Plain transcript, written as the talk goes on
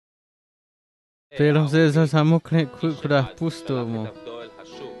Pero se samuk ne kuda pusto mo.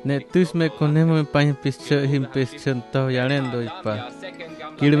 Ne tus me konemo me pain pische him pische to yalendo ipa.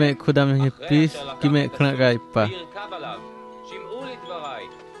 Kilme kuda me pis kime knaga ipa.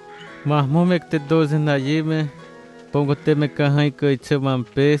 Mahmo me te dozen na yime. Pongo te me kahai ko iche man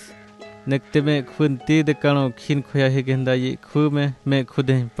pes. Nek te me kunti de kano kin koya higenda yi kume me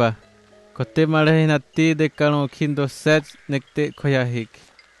kuden pa. Kote mare na ti de kano kin do set nek te koya hig.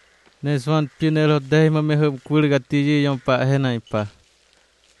 Neswan pinelo dei ma me hum Krikati yon pa henai pa.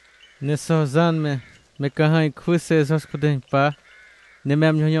 Neso zan me kahai kuse sos kuden pa. Ne me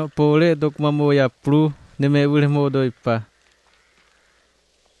am nyonyo pole dok mamo ya plu ne me ule modo ipa.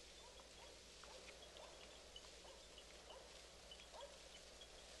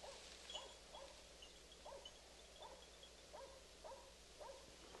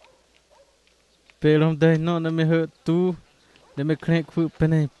 Pero dei no ne me hurt tu ne me knek fu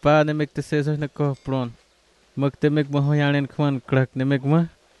penai pa ne me te sesos ne ko plon. Mak te mek mo hoyanen kwan klak ne mek ma.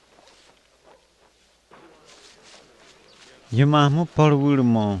 Yumahmu por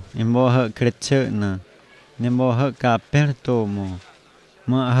wulmo imbo ha krechna ne mo ha ka perto mo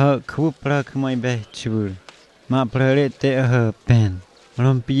ma ha khu prak mai be chul ma prare te ha pen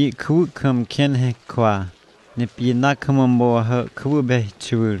rom pi khu kham khen he kwa ne pi na kham mo ha khu be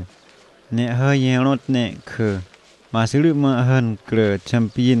chul ne ha yenot ne khu ma silu ma han kre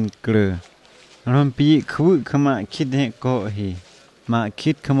champion kre rom pi khu khama khit he ko hi ma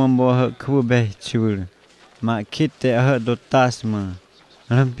khit kham mo ha khu be chul ma khit te ha dotas ma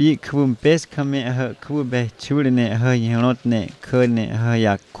Rampi khum pes khame ha khu be chulne ha yenot ne khone ha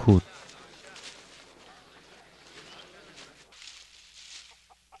yakut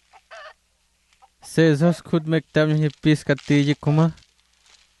Sesos kud mek tam nyi pis katiji kuma.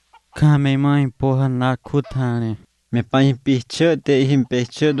 khame mai po ha na khutane me pai pi che te him pe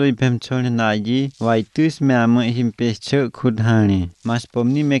che doi pem chol na yi wai tus me am him pe che khudhane mas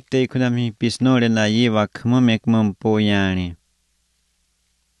pomni mek te khudam hi pisno le na yi wa khum mek mom po yani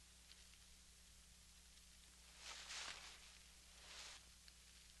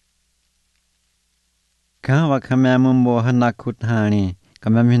ka wa khame mom bo ha na khudhane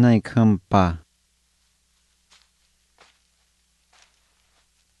kamam hi nai kham pa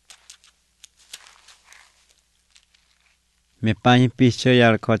me pai pi che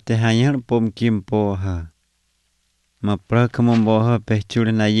yar ko te hayer pom kim po ha ma pra kham bo ha pe chul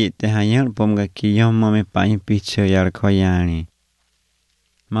na yi te hayer pom ga ki yom ma me pai pi che yar ko yani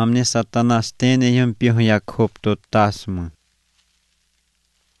mamne satanas te ne yom pi ho yakop to tasma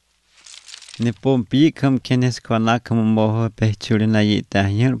ne pom pi kham kenes ko na kham bo ha pe chul na yi te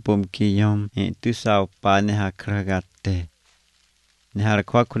hayer pom ki yom e tu sao pa ne ha kragate ne har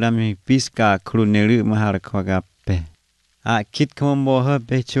kwa kula mi piska kru ne lu ma har kwa ga pe a kit kham bo ha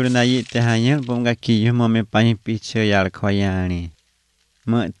pe chul na yi te hayer pom ga ki yom ma me pai pi che yar ko yani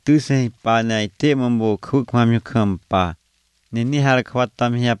ma tu se pa na te mo bo khu kwa mi kham pa ne ni har kwa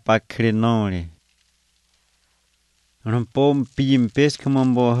tam hia pa khre nore rom pom pim pes kham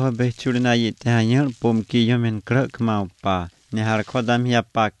bo ha be chul na yi te hayer pom ki yom en krak ma pa ne har kwa dam hia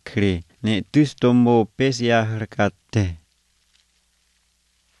pa khre ne tu stombo pes ya har kate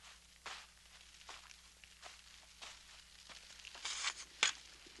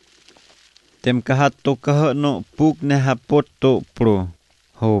tem kahat to kah no puk ne ha pot to pro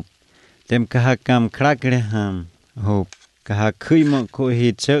hop tem kaha kam krak re ham hop kaha khui mo ko hi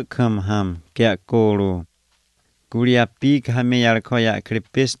che kham ham kya koro kuria pi kha me yar kho ya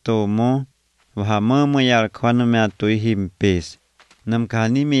kripes to mo wa mo yar kho no me to him pes nam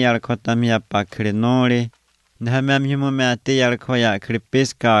khani me yar kho tam ya pa khre nore na me am himo me te yar kho ya kripes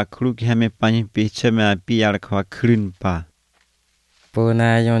ka khru kha me pani pi che me pi yar kho khrin pa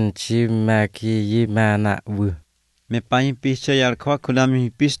Puna yon chi ma ki yi ma na wu. me pai pi che yar kho khulam hi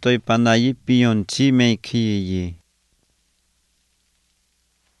pistoi pana yi pion chi me khi yi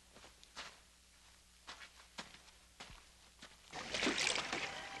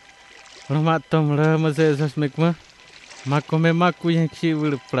Romat tom le ma sesos mek ma. Ma kome ma ku yen ki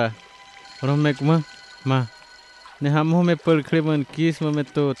wul pra. Rom mek ma. Ne ham ho me pel kreman kis ma me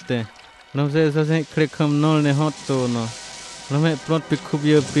tote. Rom sesos en krekam nol ne hot to no. Rom me plot pi khub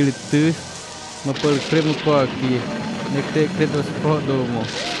ye pil tus. Ma pel krem ko aki. Nek te kredos po do mo.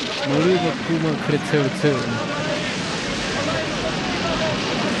 Ma lu ma ku ma kretser.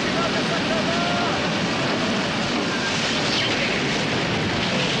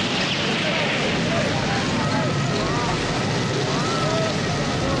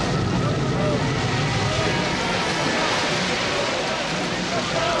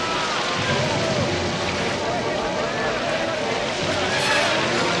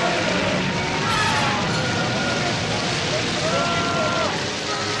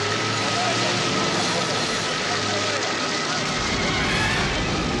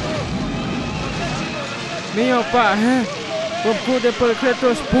 pak he. Pupuk de per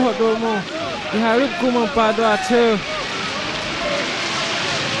kretos sport do mo. Diharap ku mempadu ace.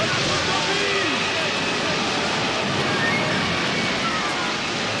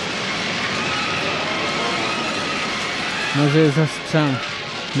 Masa sasang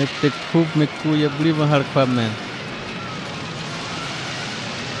nek te khub meku ya beli mahal kwamen.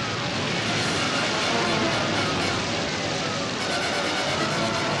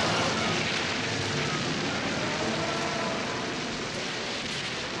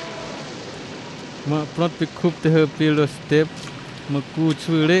 Mak plot pi khub te he pilo step meku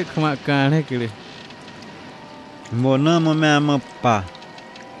chule khama kan he kile. Mona mo me ma pa.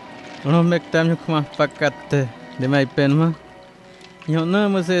 Ono mek tam yu khama pakat te de mai pen ma. Yo na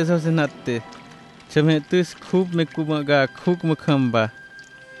ma se so senatte. Chame tus khub meku ma ga khuk ma khamba.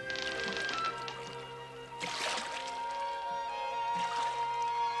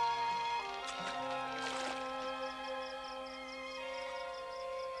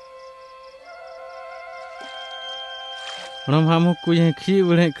 Rom hamu ku yang khi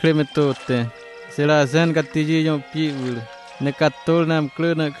ule kreme tote. Sela zen katiji yong pi ule. Ne katol nam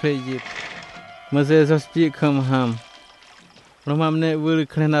kle na krejip. Mase sos pi kham ham. Rom ham ne ule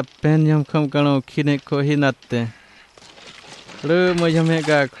kle na pen yom kham kalo khine ko hinatte. Le mo yame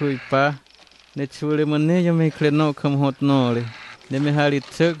ga khui pa. Ne chule mo ne yame kle no kham hot no le. Ne me hali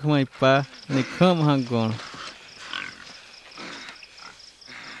chek mai pa ne kham hangon.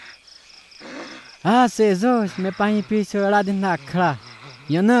 Ah, sezos me pahi piso la din nakra.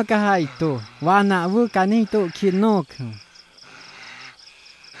 Yana ka hai to. Wa na vu ka ni to kinok.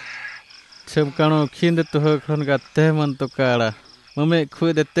 Chum kano khin de to ho khon ga te man to kala. Mame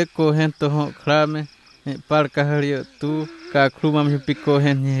khu de te ko hen to ho khra me. E par ka hariyo tu ka khru mam pi ko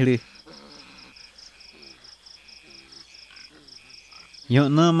hen hiri. Yo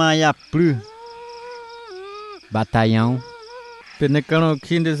na ma ya plu. Bataillon. Pe ne kano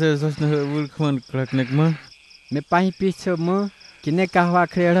khin de se sos ne vul khon klak nek ma. Me pahi piso mo. Kine ka wa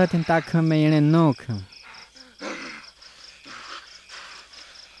krera tin ta khame yene nok.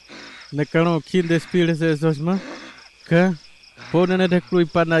 Ne kano khin de spil se sos ma. Ka pone ne de klui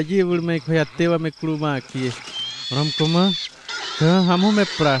panaji vul me khoya tewa me klu ma ki. Ram ko ma. Ka hamu me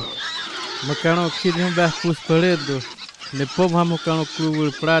pra. Ma kano khin yom ba pus paledo. Ne pom hamu kano klu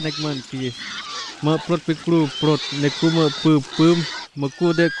vul pra nek man ki. Ma prot pe klu prot ne ku ma pum ma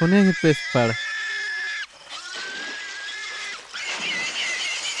ku de kone he pes par.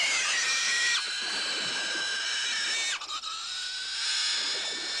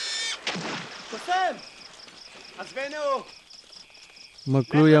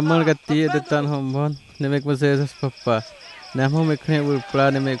 Maklu ya mal gati de tan hombon ne mek ma se sos papa. Ne mo me khne vul pra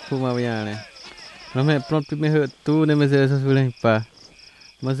ne me ku ma yane. Na me prot pe me he tu ne me se sos vul pa.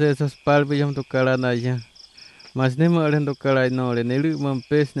 Ma se sos pal pe yom to kala na ya. Mas ne ma len to kala no le ne lu mam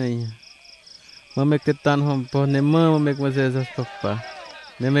pes ne ya. Ma mek te tan hombon ne ma mek ma se sos papa.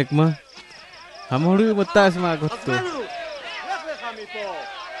 Ne mek ma. Hamolu ma tas ma gotu.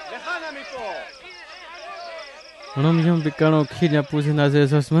 Rom yom bikano khinya pusin na se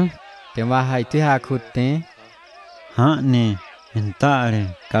sos ma. Te wa hai te ha khute. Ha ne. Entare.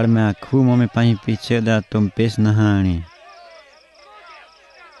 Kalme a khu mo me pahi piche da tum pes na hani.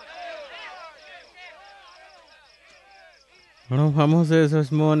 Rom hamu se sos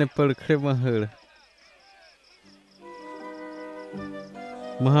mo ne per kre ma hel.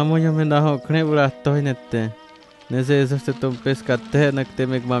 Mahamo yom na ho kre bura toy nette. Ne se sos te tum pes ka te nak te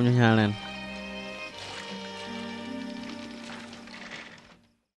mek mam nyanen.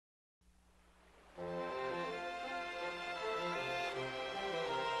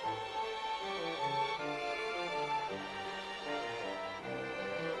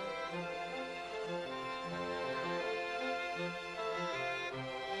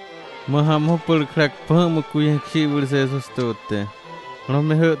 Mahamo per krak pa mo ku yang khi bur se sos tote. Rom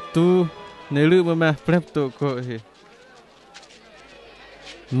me he tu ne lu ma prep to ko he.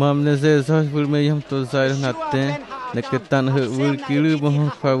 Mam ne se sos bur me yam to sai natte ne ke tan he bur ki lu ma ho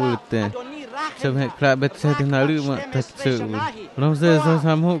fa bur te. Cham he kra bet se na lu ma tak se bur. Rom se sos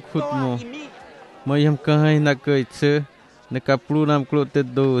ham ho khut mo. Mo yam ka hai na kai che ne ka plu nam klo te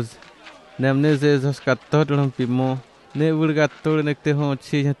dos. Nem ne se sos ka tot rom pi mo. Ne bur ga tol ne te ho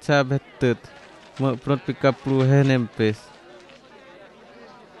chi cha betet. Mo prot pi ka plu he nem pes.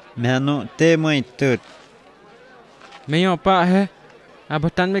 Me no te mai tut. Me yo pa he.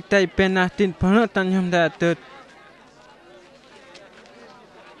 Abatan mek tai pen na tin phana tan yom da tut.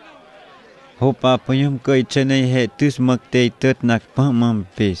 Ho pa payum kai chene he tus mak te tut nak pa mam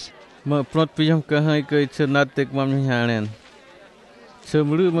pes. Mo prot pi yom ka hai kai che na tek mam nyanen.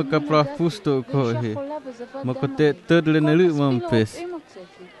 Semelu maka prapusto ko he. Maka te terlenelu mampes.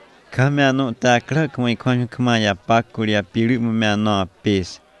 Kami anu takra kami kami kemaya pakulia pilu me anu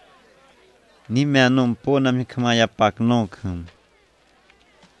apes. Ni me anu po nami kemaya pak nokam.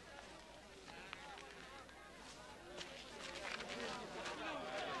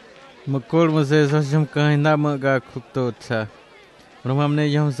 Makol mase sasam kain nama ga kukto cha. Rumam ne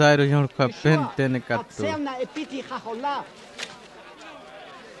yom zairo yom kapen tene katto.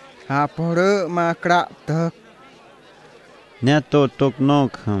 Hapore makra tak. Ne to tok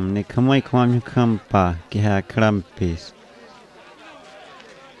nokam ne kami kami kampa ki ha krampes.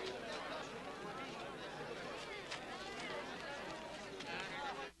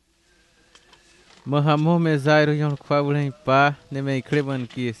 Mahamo me zairo yom kwabuleng pa ne me kreman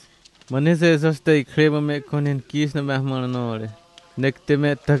kis. Manese zoste krema me konen kis na mahmal nore. Nekte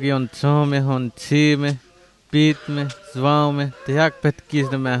me tak yon chome hon chi me, pit me, zwau me, te jak pet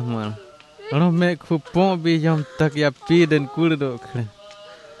kis na mahmal. Ano me kupon bi yom tak ya piden kurdo kre.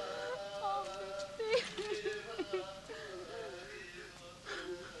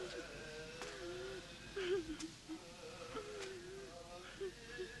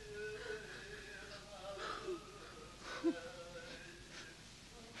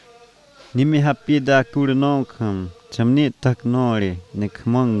 Ni me hapida kur nokam. Chamni tak nore ne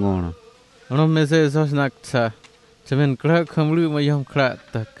kmangon. Ano me se zos nak cha. Chamen kra kamlu ma yom kra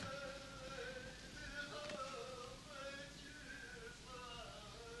tak.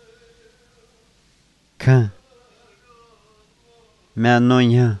 Ka. Me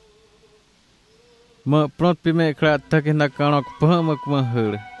anonya. Ma pront pi me kra tak na kanok pamak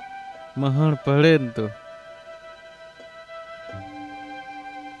mahur. Mahar palento.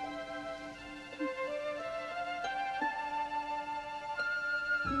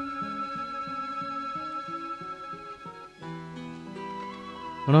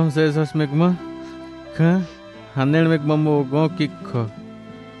 Rom se zos megma. Ka. Hanel megma mo gon kikko.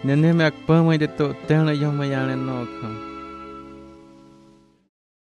 Nene me ak pamay de to tena yom mayane no kam.